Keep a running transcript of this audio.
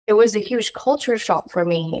it was a huge culture shock for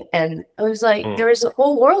me. And I was like, Mm. there is a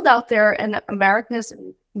whole world out there, and America's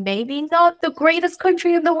maybe not the greatest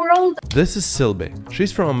country in the world. This is Silbi.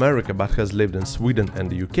 She's from America but has lived in Sweden and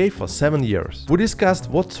the UK for 7 years. We discussed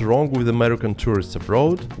what's wrong with American tourists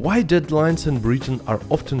abroad, why deadlines in Britain are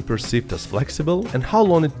often perceived as flexible, and how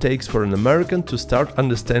long it takes for an American to start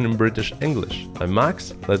understanding British English. I'm Max,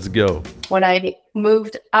 let's go. When I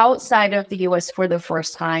moved outside of the US for the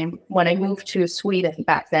first time, when I moved to Sweden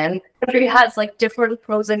back then, country has like different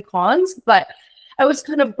pros and cons, but I was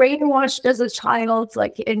kind of brainwashed as a child,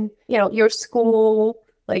 like in, your school,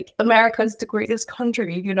 like America's the greatest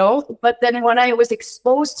country, But then when I was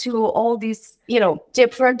exposed to all these,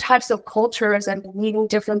 different types of cultures and meeting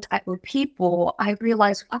different type of people, I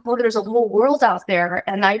realized, oh, there's a whole world out there.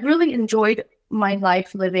 And I really enjoyed my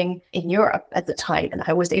life living in Europe at the time, and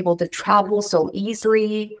I was able to travel so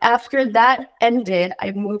easily. After that ended,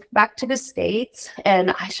 I moved back to the States, and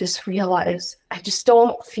I just realized I just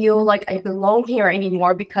don't feel like I belong here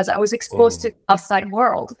anymore because I was exposed to the outside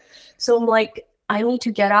world. So I'm like, I need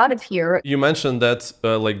to get out of here. You mentioned that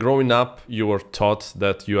like growing up, you were taught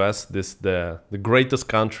that US is the greatest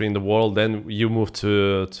country in the world. Then you moved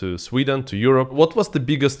to Sweden, to Europe. What was the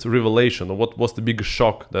biggest revelation, or what was the biggest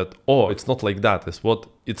shock that, oh, it's not like that.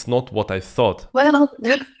 It's not what I thought? Well,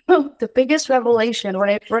 the biggest revelation when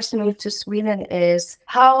I first moved to Sweden is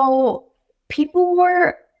how people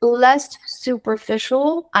were less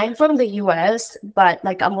superficial. I'm from the US, but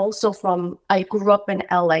like I grew up in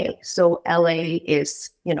LA. So LA is,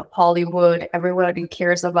 Hollywood. Everybody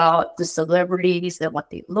cares about the celebrities and what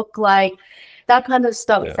they look like, that kind of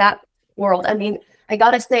stuff, that world. I mean, I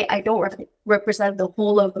gotta say, I don't represent the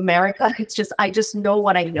whole of America. I just know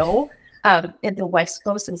what I know. In the West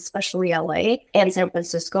Coast, and especially LA and San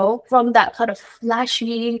Francisco, from that kind of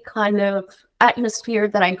flashy kind of atmosphere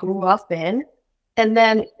that I grew up in. And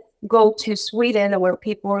then go to Sweden, where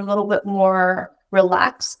people are a little bit more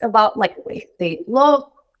relaxed about like the way they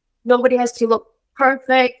look. Nobody has to look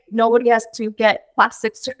perfect. Nobody has to get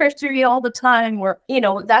plastic surgery all the time, or,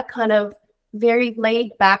 that kind of very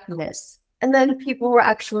laid backness. And then people were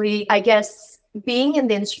actually, I guess, being in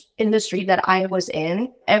the industry that I was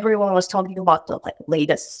in, everyone was talking about the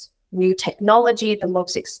latest new technology, the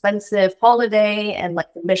most expensive holiday, and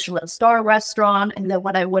like the Michelin star restaurant. And then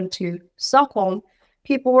when I went to Stockholm,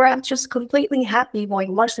 people were just completely happy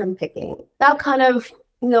going mushroom picking. That kind of,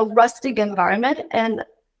 rustic environment. And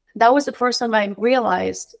that was the first time I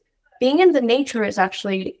realized being in the nature is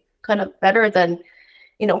actually kind of better than,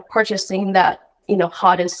 purchasing that,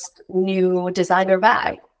 hottest new designer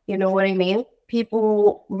bag. You know what I mean?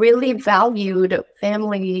 People really valued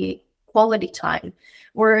family quality time.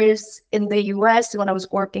 Whereas in the US, when I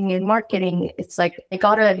was working in marketing, it's like, I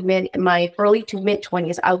gotta admit, in my early to mid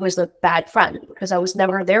 20s, I was a bad friend because I was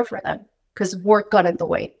never there for them because work got in the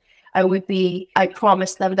way. I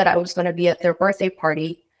promised them that I was going to be at their birthday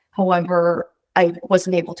party. However, I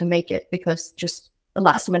wasn't able to make it because just the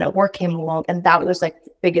last minute work came along. And that was like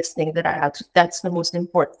the biggest thing that that's the most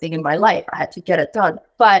important thing in my life. I had to get it done.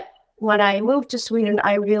 But when I moved to Sweden,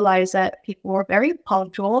 I realized that people were very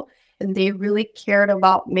punctual, and they really cared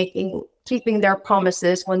about keeping their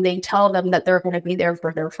promises when they tell them that they're going to be there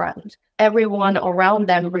for their friend. Everyone around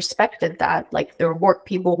them respected that, like their work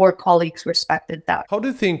colleagues respected that. How do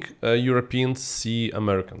you think Europeans see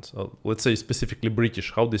Americans? Let's say specifically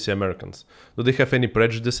British, how do they see Americans? Do they have any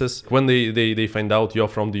prejudices when they find out you're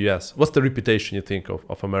from the US? What's the reputation you think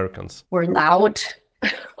of Americans? We're loud.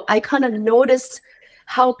 I kind of noticed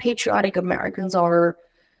how patriotic Americans are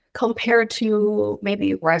compared to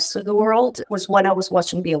maybe the rest of the world was when I was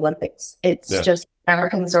watching the Olympics. It's just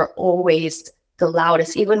Americans are always the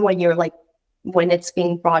loudest, even when it's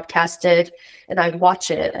being broadcasted and I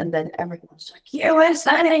watch it and then everyone's like,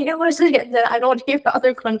 USA, USA, and then I don't hear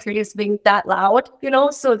other countries being that loud,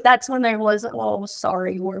 So that's when I was, oh,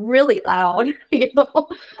 sorry, we're really loud,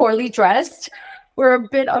 poorly dressed. We're a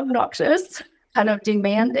bit obnoxious, kind of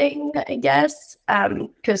demanding, I guess,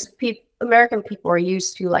 because American people are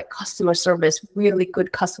used to like customer service, really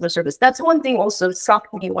good customer service. That's one thing also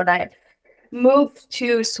shocked me when I moved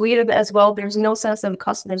to Sweden as well. There's no sense of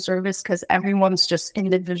customer service because everyone's just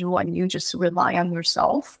individual and you just rely on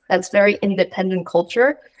yourself. That's very independent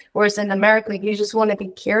culture. Whereas in America, you just want to be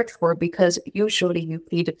cared for because usually you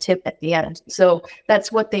need a tip at the end. So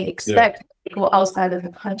that's what they expect people outside of the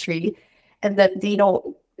country, and that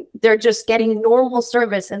they're just getting normal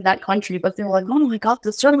service in that country, but they're like, oh my God,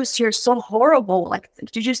 the service here is so horrible. Like,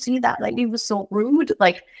 did you see that? Like, it was so rude.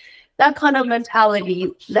 Like, that kind of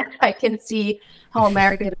mentality that I can see how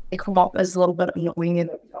Americans come off as a little bit annoying and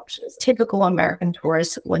obnoxious. Typical American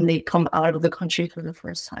tourists, when they come out of the country for the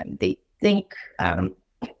first time, they think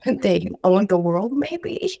they own the world,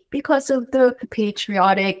 maybe because of the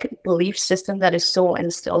patriotic belief system that is so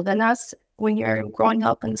instilled in us when you're growing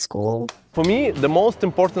up in school. For me, the most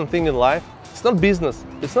important thing in life, it's not business,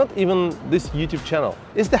 it's not even this YouTube channel.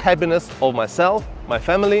 It's the happiness of myself, my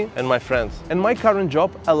family and my friends. And my current job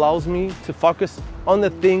allows me to focus on the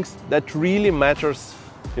things that really matters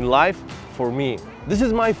in life for me. This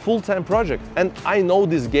is my full-time project and I know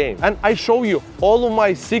this game. And I show you all of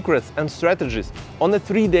my secrets and strategies on a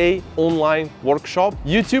 3-day online workshop,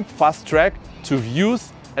 YouTube Fast Track to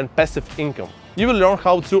Views and Passive Income. You will learn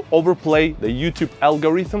how to overplay the YouTube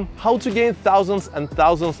algorithm, how to gain thousands and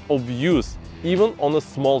thousands of views even on a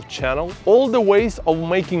small channel, all the ways of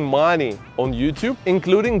making money on YouTube,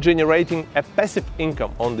 including generating a passive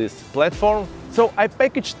income on this platform. So I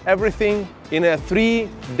packaged everything in a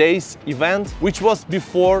 3-day event, which was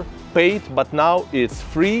before paid, but now it's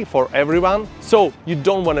free for everyone. So you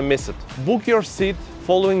don't want to miss it. Book your seat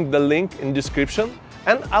following the link in description.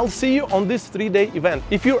 And I'll see you on this 3-day event.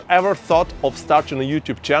 If you ever thought of starting a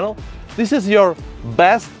YouTube channel, this is your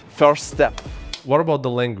best first step. What about the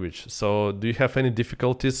language? So do you have any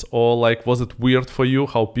difficulties, or like was it weird for you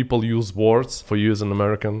how people use words for you as an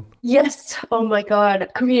American? Yes. Oh my God.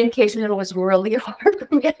 Communication was really hard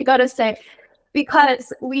for me, I gotta say,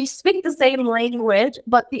 because we speak the same language,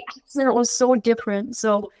 but the accent was so different.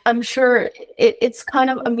 So I'm sure it's kind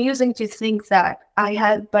of amusing to think that I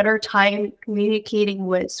had better time communicating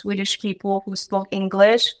with Swedish people who spoke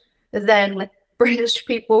English than British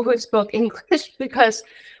people who spoke English, because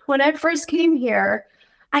when I first came here,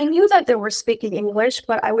 I knew that they were speaking English,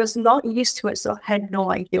 but I was not used to it, so I had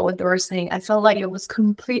no idea what they were saying. I felt like it was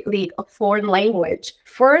completely a foreign language.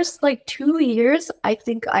 First, like 2 years, I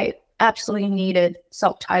think I absolutely needed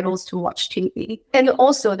subtitles to watch TV. And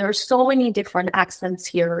also, there are so many different accents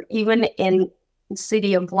here. Even in the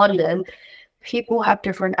city of London, people have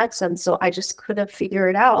different accents, so I just couldn't figure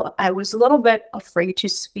it out. I was a little bit afraid to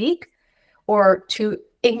speak or to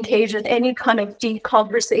engage in any kind of deep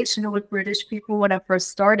conversation with British people when I first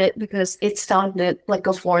started, because it sounded like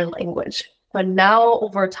a foreign language. But now,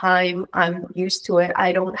 over time, I'm used to it.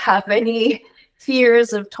 I don't have any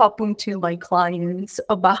fears of talking to my clients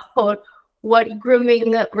about what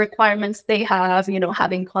grooming requirements they have,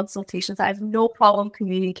 having consultations. I have no problem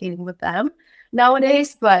communicating with them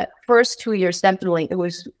nowadays, but first 2 years, definitely, it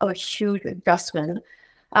was a huge adjustment.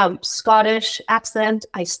 Scottish accent,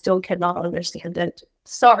 I still cannot understand it.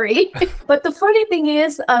 Sorry. But the funny thing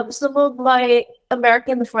is, some of my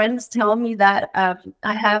American friends tell me that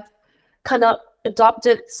I have kind of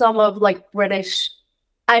adopted some of like British,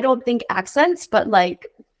 I don't think accents, but like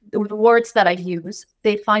the words that I use.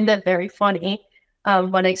 They find that very funny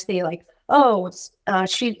when I say like, oh,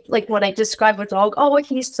 she, like when I describe a dog, oh,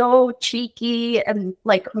 he's so cheeky, and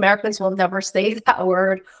like Americans will never say that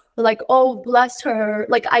word. Like, oh, bless her.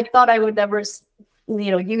 Like, I thought I would never,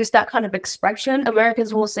 use that kind of expression.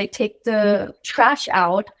 Americans will say, take the trash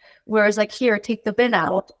out, whereas like here, take the bin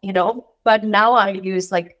out, But now I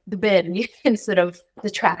use like the bin instead of the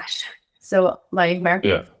trash. So my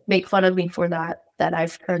Americans make fun of me for that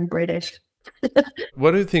I've turned British.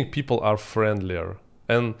 Why do you think people are friendlier?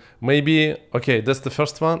 And maybe, okay, that's the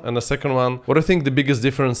first one. And the second one, what do you think the biggest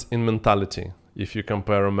difference in mentality? If you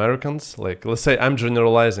compare Americans, like let's say I'm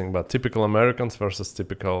generalizing, but typical Americans versus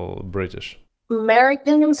typical British.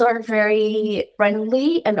 Americans are very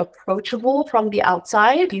friendly and approachable from the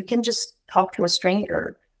outside. You can just talk to a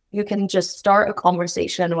stranger. You can just start a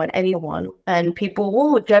conversation with anyone, and people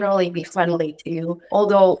will generally be friendly to you.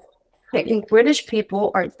 Although I think British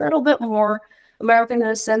people are a little bit more American in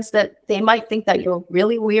the sense that they might think that you're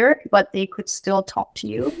really weird, but they could still talk to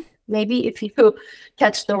you, maybe if you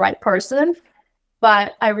catch the right person.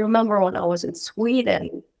 But I remember when I was in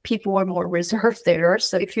Sweden, people were more reserved there.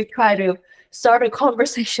 So if you try to start a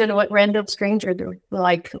conversation with random stranger, they're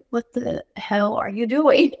like, what the hell are you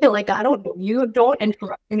doing? Like, I don't know you, don't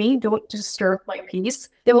interrupt me, don't disturb my peace.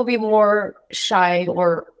 They will be more shy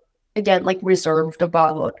or, again, like reserved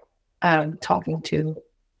about talking to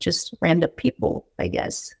just random people, I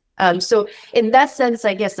guess. So in that sense,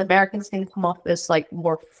 I guess Americans can come off as like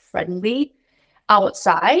more friendly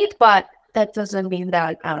outside, but that doesn't mean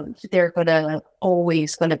that they're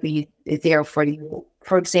always gonna be there for you.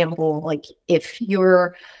 For example, like if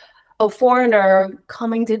you're a foreigner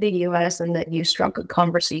coming to the US and that you struck a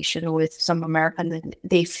conversation with some American, then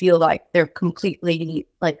they feel like they're completely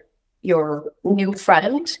like your new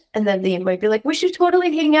friend, and then they might be like, we should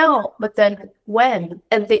totally hang out, but then when?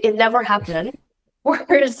 And it never happened.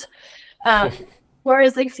 Whereas, um,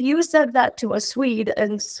 whereas if you said that to a Swede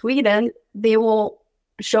in Sweden, they will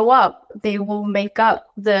show up, they will make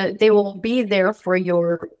up they will be there for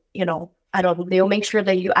your, I don't know, they'll make sure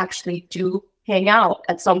that you actually do hang out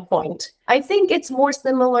at some point. I think it's more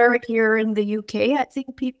similar here in the UK. I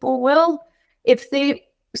think people will, if they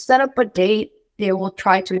set up a date, they will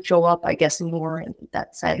try to show up, I guess, more in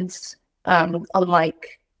that sense,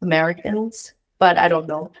 unlike Americans. But I don't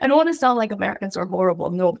know. I don't want to sound like Americans are horrible.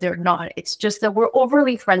 No, they're not. It's just that we're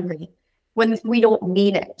overly friendly when we don't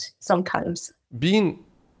mean it sometimes. Being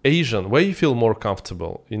Asian, where you feel more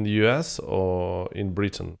comfortable, in the US or in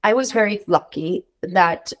Britain? I was very lucky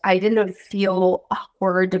that I didn't feel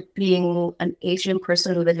awkward being an Asian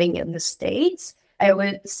person living in the States. I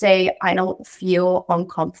would say I don't feel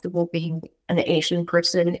uncomfortable being an Asian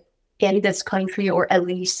person in this country, or at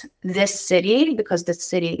least this city, because this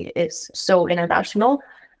city is so international.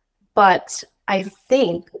 But I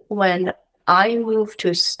think when I moved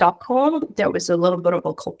to Stockholm, there was a little bit of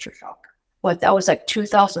a culture shock. That was like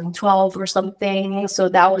 2012 or something. So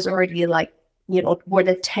that was already like, more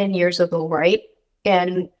than 10 years ago, right?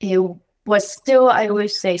 And it was still, I would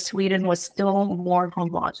say Sweden was still more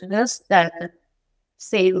homogenous than,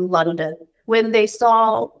 say, London. When they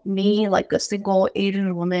saw me, like a single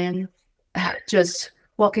Asian woman, just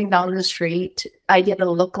walking down the street, I didn't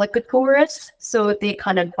look like a tourist. So they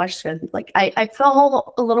kind of questioned, like, I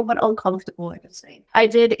felt a little bit uncomfortable, I would say. I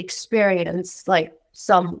did experience like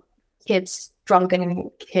some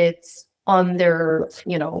drunken kids on their,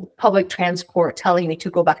 public transport telling me to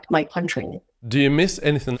go back to my country. Do you miss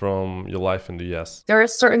anything from your life in the US? There are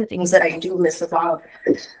certain things that I do miss about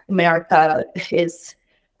America is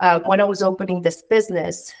when I was opening this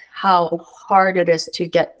business, how hard it is to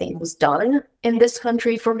get things done in this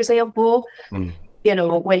country, for example.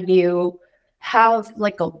 When you have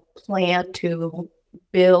like a plan to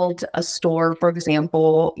build a store, for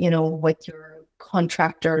example, with your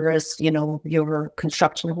contractors, your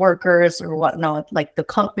construction workers or whatnot, like the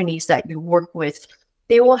companies that you work with,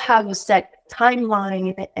 they will have a set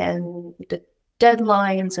timeline and the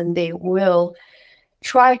deadlines, and they will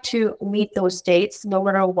try to meet those dates no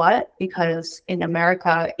matter what, because in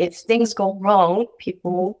America, if things go wrong,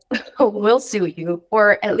 people will sue you,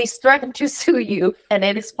 or at least threaten to sue you, and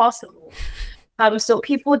it is possible. So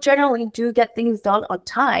people generally do get things done on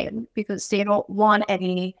time because they don't want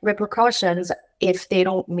any repercussions if they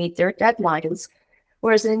don't meet their deadlines.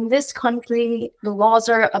 Whereas in this country, the laws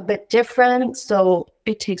are a bit different, so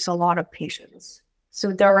it takes a lot of patience.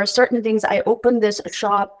 So there are certain things. I opened this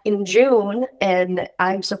shop in June, and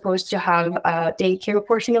I'm supposed to have a daycare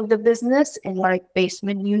portion of the business in my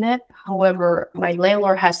basement unit. However, my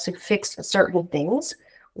landlord has to fix certain things,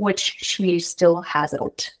 which she still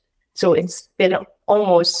hasn't. So it's been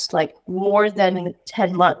almost like more than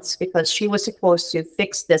 10 months because she was supposed to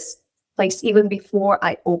fix this place even before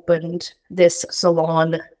I opened this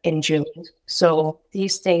salon in June. So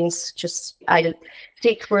these things I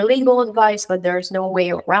take for legal advice, but there's no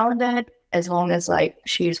way around that. As long as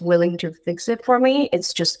she's willing to fix it for me,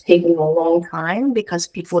 it's just taking a long time because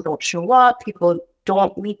people don't show up, people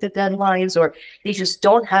don't meet the deadlines, or they just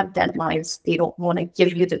don't have deadlines. They don't want to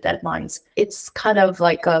give you the deadlines. It's kind of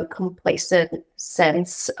like a complacent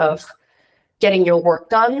sense of getting your work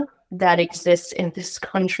done that exists in this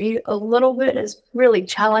country a little bit. Is really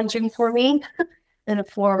challenging for me and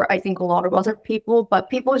for, I think, a lot of other people, but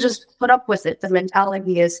people just put up with it. The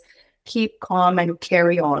mentality is keep calm and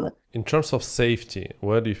carry on. In terms of safety,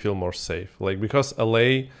 where do you feel more safe? Because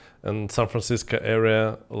LA and San Francisco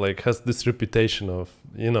area has this reputation of,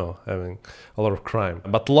 having a lot of crime.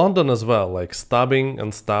 But London as well, stabbing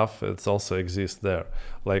and stuff, it also exists there.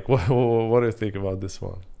 What do you think about this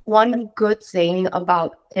one? One good thing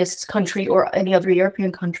about this country or any other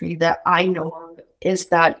European country that I know of is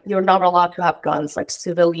that you're not allowed to have guns.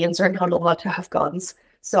 Civilians are not allowed to have guns.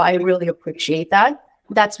 So I really appreciate that.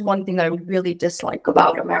 That's one thing I really dislike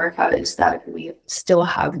about America, is that we still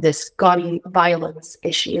have this gun violence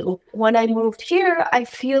issue. When I moved here, I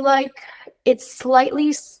feel like it's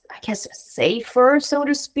slightly, I guess, safer, so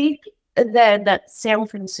to speak, than San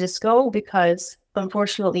Francisco, because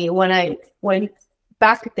unfortunately, when I went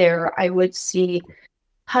back there, I would see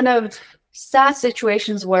kind of sad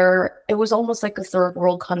situations where it was almost like a third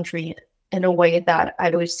world country in a way that I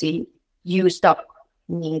would see used up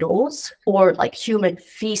needles or human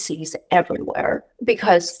feces everywhere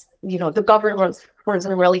because, the government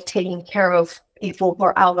wasn't really taking care of people who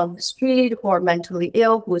are out on the street, who are mentally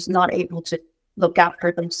ill, who is not able to look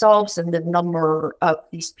after themselves, and the number of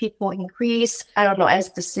these people increase. I don't know,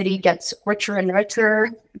 as the city gets richer and richer,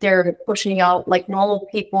 they're pushing out like normal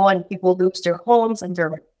people, and people lose their homes and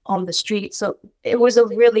they're on the street. So it was a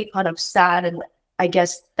really kind of sad, and I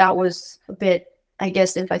guess that was a bit, I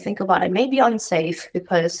guess if I think about it, maybe unsafe,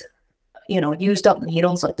 because, you know, used up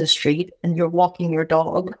needles at the street and you're walking your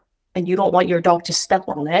dog and you don't want your dog to step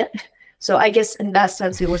on it. So I guess in that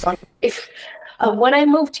sense, it was unsafe. When I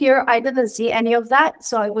moved here, I didn't see any of that.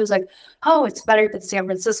 So I was like, oh, it's better than San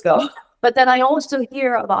Francisco. But then I also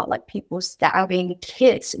hear about like people stabbing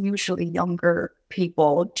kids, usually younger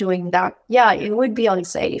people, doing that. Yeah, it would be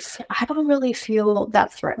unsafe. I don't really feel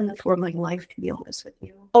that threatened for my life, to be honest with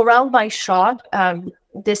you. Around my shop,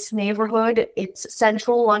 this neighborhood, it's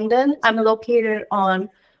central London. I'm located on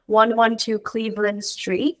 112 Cleveland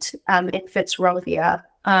Street in Fitzrovia.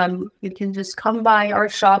 You can just come by our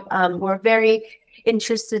shop. We're very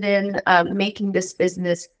interested in making this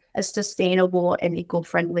business as sustainable and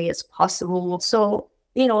eco-friendly as possible. So,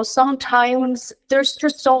 you know, sometimes there's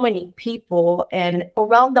just so many people, and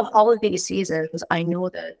around the holiday seasons, I know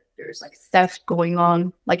that there's like theft going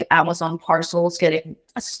on, like Amazon parcels getting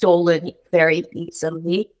stolen very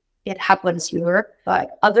easily. It happens here.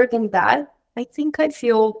 But other than that, I think I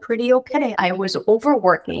feel pretty okay. I was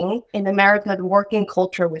overworking. In America, the working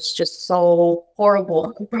culture was just so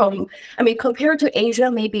horrible. Compared to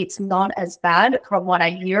Asia, maybe it's not as bad from what I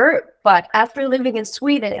hear. But after living in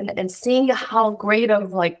Sweden and seeing how great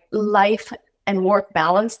of like life and work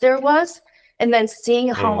balance there was, and then seeing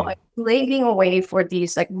how I'm slaving away for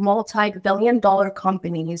these like multi-billion-dollar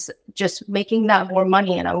companies, just making that more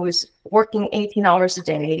money. And I was working 18 hours a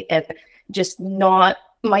day and just not,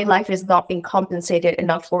 my life is not being compensated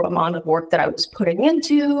enough for the amount of work that I was putting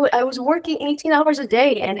into. I was working 18 hours a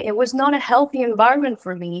day, and it was not a healthy environment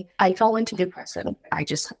for me. I fell into depression. I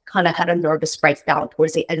just kind of had a nervous breakdown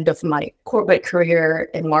towards the end of my corporate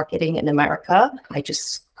career in marketing in America. I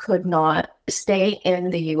just could not stay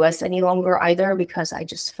in the US any longer either, because I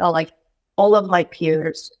just felt like all of my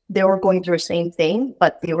peers, they were going through the same thing,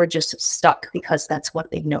 but they were just stuck because that's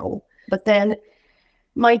what they know. But then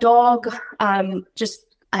my dog,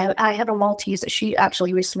 I had a Maltese. She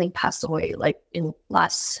actually recently passed away, like in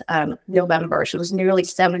last November. She was nearly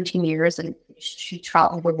 17 years, and she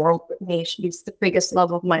traveled the world with me. She's the biggest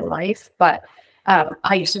love of my life. But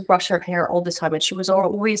I used to brush her hair all the time, and she was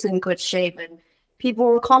always in good shape. And people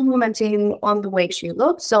were complimenting on the way she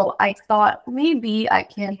looked. So I thought maybe I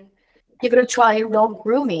can give it a try, dog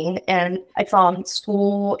grooming. And I found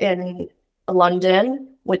school in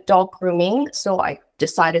London with dog grooming. So I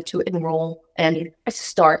decided to enroll and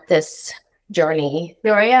start this journey.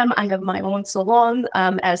 Here I am. I have my own salon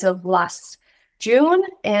as of last June,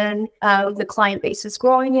 and the client base is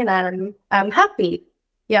growing, and I'm happy.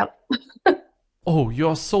 Yeah. Oh, you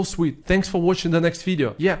are so sweet. Thanks for watching the next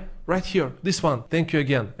video. Yeah, right here, this one. Thank you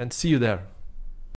again, and see you there.